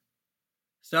uterus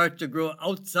starts to grow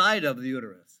outside of the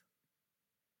uterus,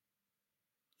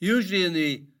 usually in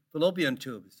the fallopian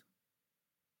tubes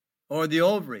or the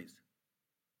ovaries.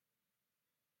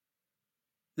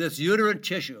 This uterine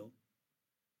tissue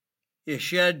is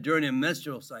shed during a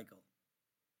menstrual cycle.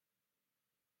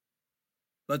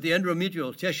 But the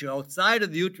endometrial tissue outside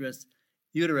of the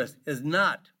uterus is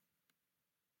not.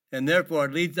 And therefore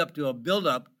it leads up to a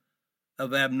buildup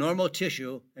of abnormal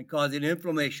tissue and causing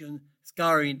inflammation,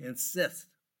 scarring, and cysts.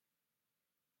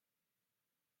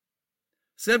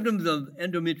 Symptoms of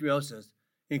endometriosis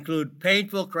include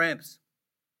painful cramps,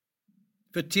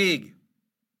 fatigue,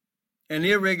 and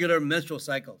irregular menstrual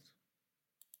cycles.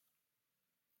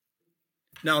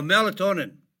 Now,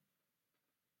 melatonin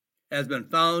has been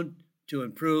found to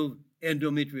improve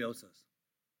endometriosis.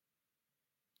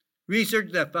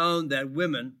 Research that found that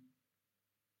women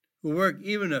who work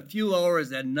even a few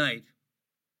hours at night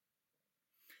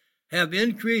have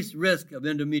increased risk of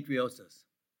endometriosis,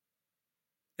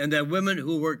 and that women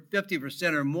who work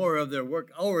 50% or more of their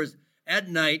work hours at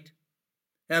night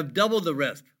have double the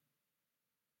risk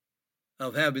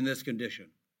of having this condition.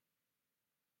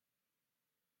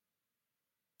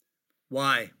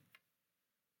 Why?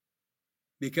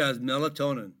 Because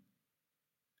melatonin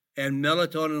and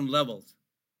melatonin levels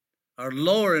are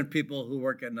lower in people who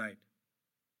work at night.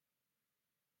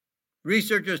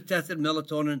 Researchers tested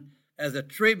melatonin as a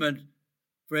treatment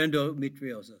for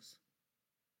endometriosis.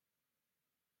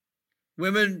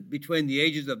 Women between the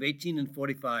ages of 18 and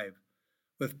 45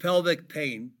 with pelvic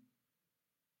pain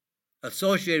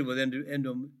associated with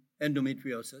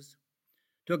endometriosis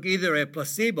took either a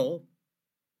placebo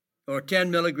or 10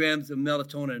 milligrams of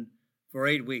melatonin for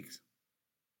 8 weeks.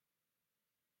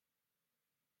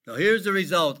 Now here's the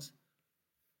results.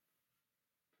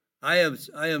 I'd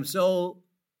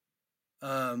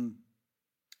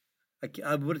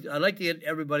like to get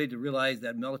everybody to realize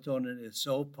that melatonin is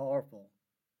so powerful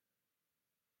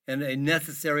and a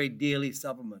necessary daily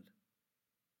supplement.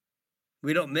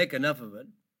 We don't make enough of it.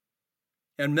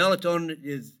 And melatonin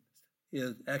is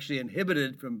actually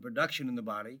inhibited from production in the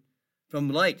body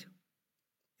from light.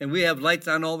 And we have lights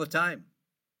on all the time.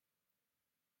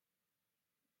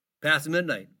 Past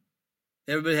midnight,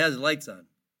 everybody has lights on.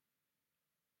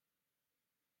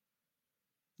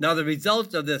 Now, the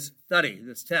results of this study,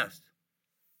 this test,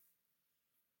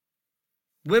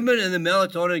 women in the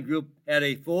melatonin group had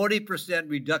a 40%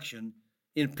 reduction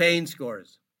in pain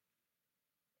scores,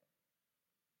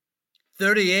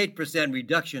 38%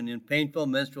 reduction in painful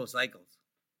menstrual cycles,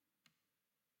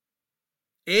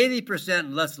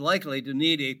 80% less likely to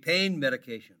need a pain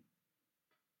medication,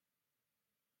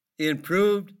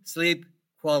 improved sleep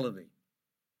quality,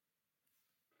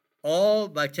 all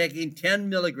by taking 10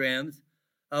 milligrams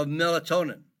of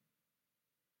melatonin.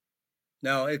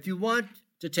 Now, if you want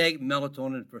to take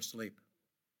melatonin for sleep,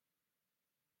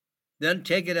 then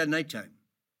take it at nighttime.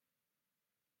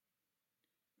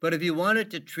 But if you want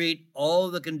it to treat all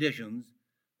the conditions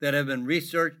that have been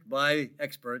researched by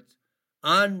experts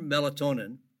on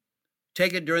melatonin,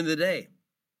 take it during the day.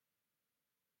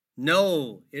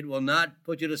 No, it will not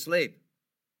put you to sleep.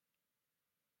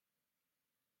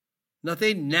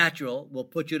 Nothing natural will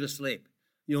put you to sleep.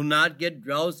 You'll not get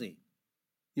drowsy.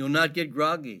 You'll not get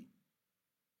groggy.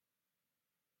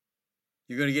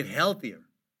 You're going to get healthier.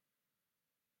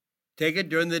 Take it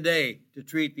during the day to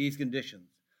treat these conditions.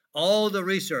 All the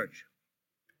research,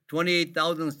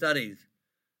 28,000 studies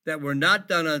that were not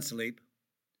done on sleep,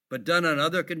 but done on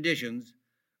other conditions,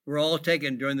 were all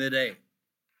taken during the day.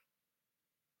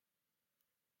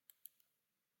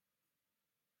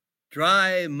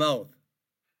 Dry mouth.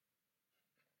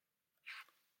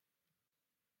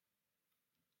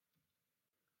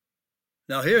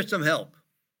 Now here's some help.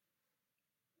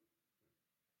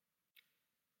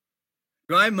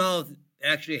 Dry mouth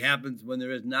actually happens when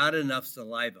there is not enough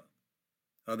saliva,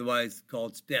 otherwise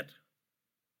called spit,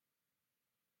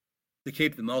 to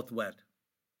keep the mouth wet.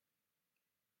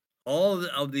 All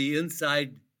of the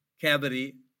inside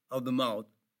cavity of the mouth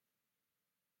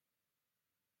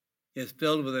is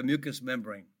filled with a mucous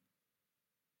membrane.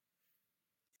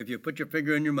 If you put your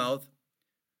finger in your mouth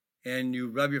and you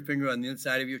rub your finger on the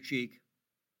inside of your cheek,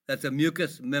 that's a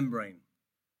mucous membrane.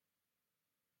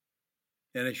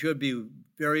 And it should be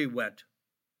very wet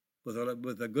with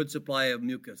a good supply of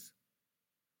mucus.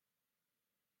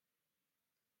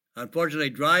 Unfortunately,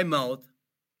 dry mouth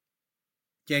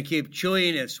can keep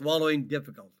chewing and swallowing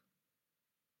difficult.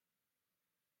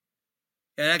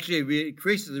 It actually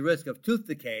increases the risk of tooth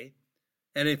decay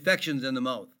and infections in the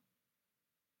mouth.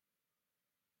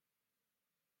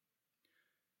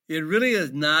 It really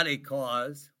is not a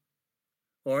cause,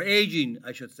 or aging,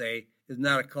 I should say, is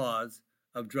not a cause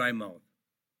of dry mouth.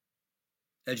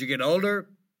 As you get older,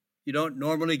 you don't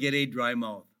normally get a dry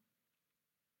mouth.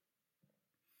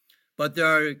 But there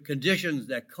are conditions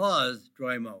that cause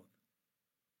dry mouth.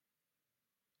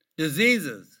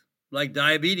 Diseases like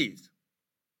diabetes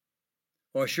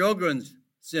or Sjogren's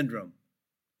syndrome,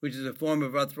 which is a form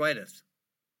of arthritis.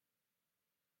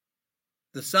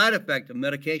 The side effect of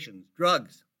medications,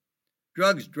 drugs.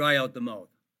 Drugs dry out the mouth,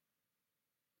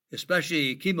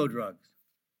 especially chemo drugs,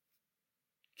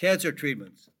 cancer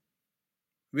treatments,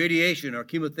 radiation or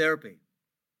chemotherapy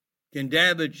can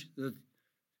damage the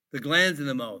glands in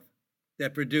the mouth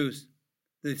that produce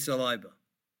the saliva.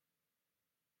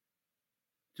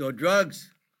 So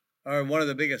drugs are one of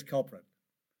the biggest culprits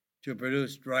to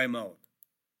produce dry mouth.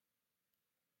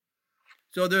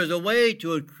 So there's a way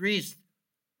to increase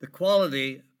the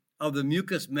quality of the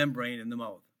mucous membrane in the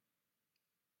mouth.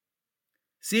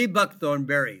 Sea buckthorn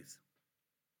berries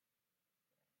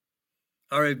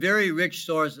are a very rich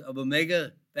source of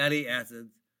omega fatty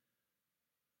acids,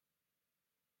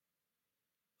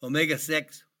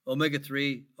 omega-6,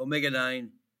 omega-3, omega-9,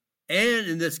 and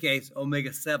in this case,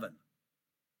 omega-7.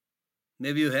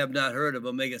 Maybe you have not heard of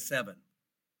omega-7.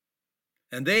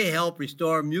 And they help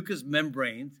restore mucous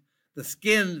membranes, the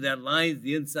skin that lines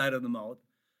the inside of the mouth,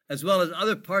 as well as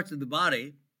other parts of the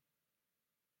body,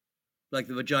 like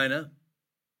the vagina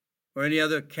or any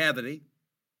other cavity,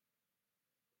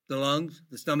 the lungs,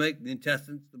 the stomach, the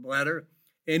intestines, the bladder,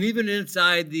 and even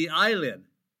inside the eyelid.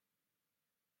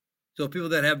 So people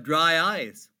that have dry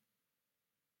eyes,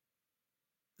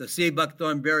 the sea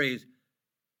buckthorn berries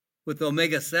with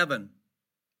omega-7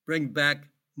 bring back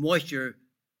moisture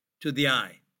to the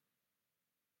eye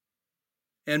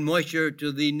and moisture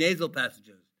to the nasal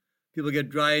passages. People get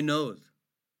dry nose.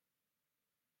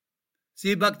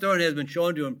 Sea buckthorn has been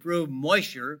shown to improve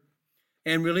moisture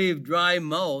and relieve dry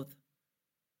mouth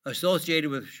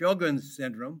associated with Sjogren's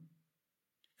syndrome,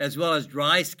 as well as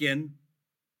dry skin,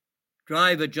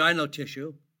 dry vaginal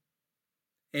tissue,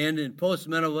 and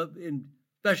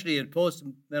especially in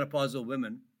postmenopausal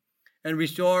women, and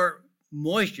restore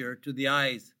moisture to the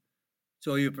eyes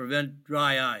so you prevent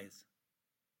dry eyes.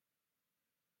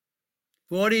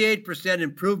 48%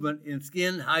 improvement in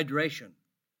skin hydration,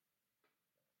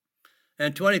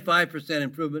 and 25%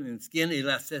 improvement in skin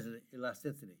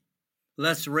elasticity,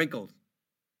 less wrinkles.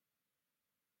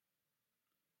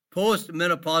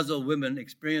 Postmenopausal women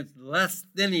experience less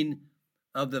thinning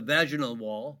of the vaginal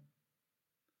wall,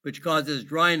 which causes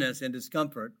dryness and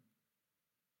discomfort,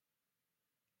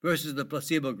 versus the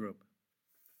placebo group.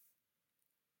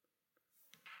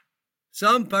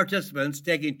 Some participants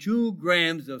taking 2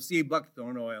 grams of sea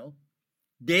buckthorn oil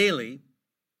daily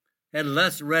had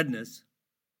less redness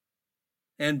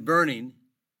and burning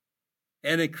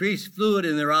and increased fluid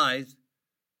in their eyes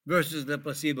versus the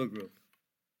placebo group.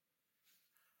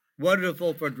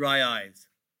 Wonderful for dry eyes.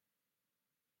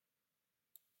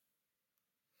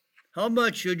 How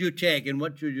much should you take and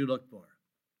what should you look for?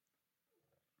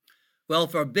 Well,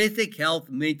 for basic health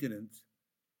maintenance,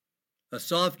 a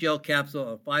soft gel capsule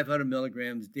of 500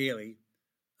 milligrams daily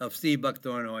of sea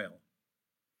buckthorn oil.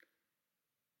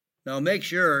 Now make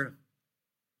sure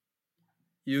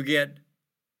you get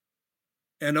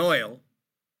an oil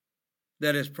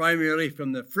that is primarily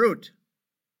from the fruit,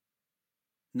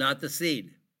 not the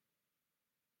seed.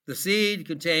 The seed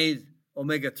contains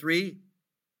omega-3,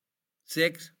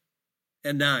 6,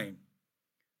 and 9.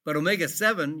 But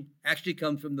omega-7 actually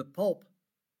comes from the pulp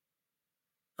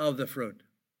of the fruit.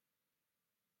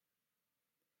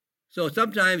 So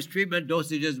sometimes treatment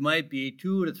dosages might be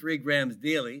 2 to 3 grams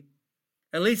daily,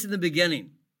 at least in the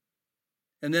beginning.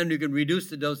 And then you can reduce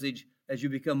the dosage as you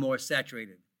become more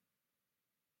saturated.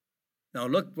 Now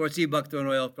look for sea buckthorn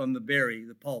oil from the berry,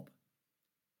 the pulp.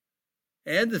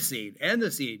 And the seed,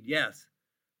 yes.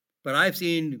 But I've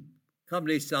seen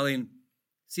companies selling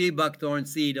sea buckthorn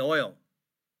seed oil.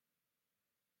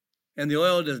 And the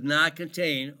oil does not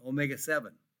contain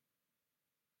omega-7.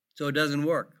 So it doesn't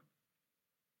work.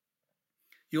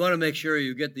 You want to make sure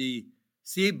you get the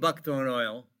sea buckthorn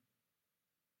oil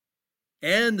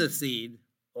and the seed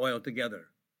oil together.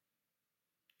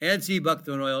 And sea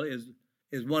buckthorn oil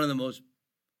is one of the most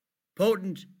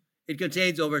potent. It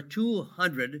contains over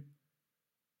 200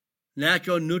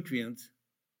 natural nutrients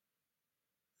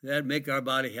that make our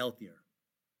body healthier.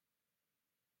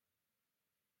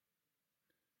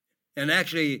 And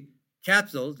actually,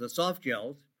 capsules, the soft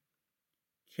gels,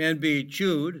 can be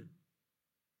chewed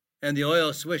and the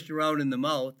oil swished around in the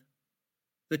mouth.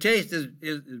 The taste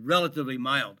is relatively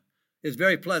mild. It's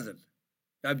very pleasant.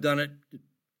 I've done it,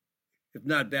 if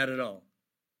not bad at all.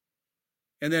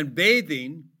 And then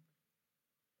bathing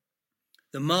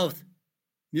the mouth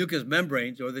mucous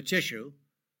membranes or the tissue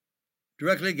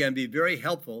directly can be very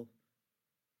helpful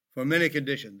for many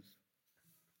conditions.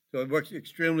 So it works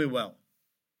extremely well.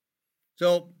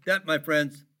 So that, my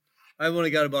friends, I've only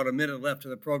got about a minute left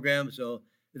of the program, so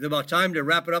it's about time to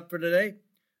wrap it up for today.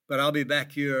 But I'll be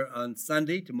back here on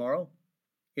Sunday, tomorrow,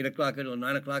 8 o'clock until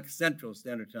 9 o'clock Central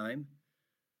Standard Time.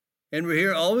 And we're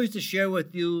here always to share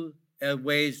with you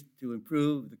ways to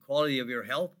improve the quality of your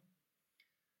health.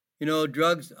 You know,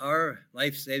 drugs are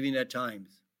life-saving at times,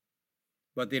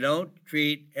 but they don't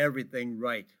treat everything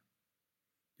right.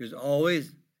 There's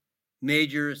always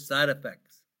major side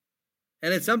effects.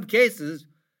 And in some cases,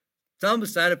 some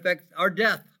side effects are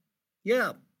death.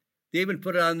 Yeah, they even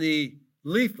put it on the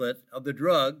leaflet of the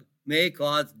drug, may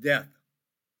cause death.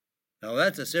 Now,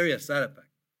 that's a serious side effect.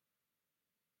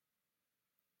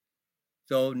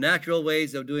 So natural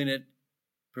ways of doing it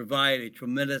provide a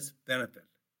tremendous benefit.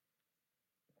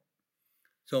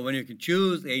 So when you can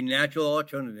choose a natural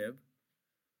alternative,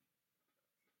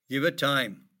 give it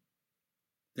time.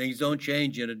 Things don't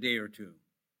change in a day or two.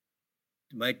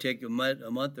 It might take a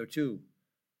month or two.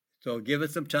 So give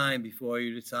it some time before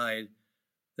you decide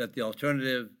that the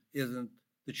alternative isn't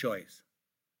the choice.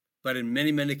 But in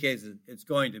many, many cases, it's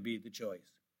going to be the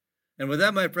choice. And with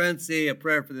that, my friends, say a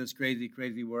prayer for this crazy,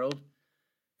 crazy world.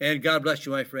 And God bless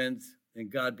you, my friends, and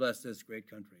God bless this great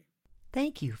country.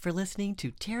 Thank you for listening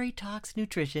to Terry Talks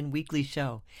Nutrition Weekly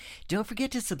Show. Don't forget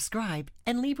to subscribe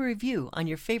and leave a review on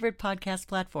your favorite podcast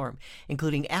platform,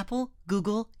 including Apple,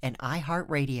 Google, and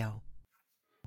iHeartRadio.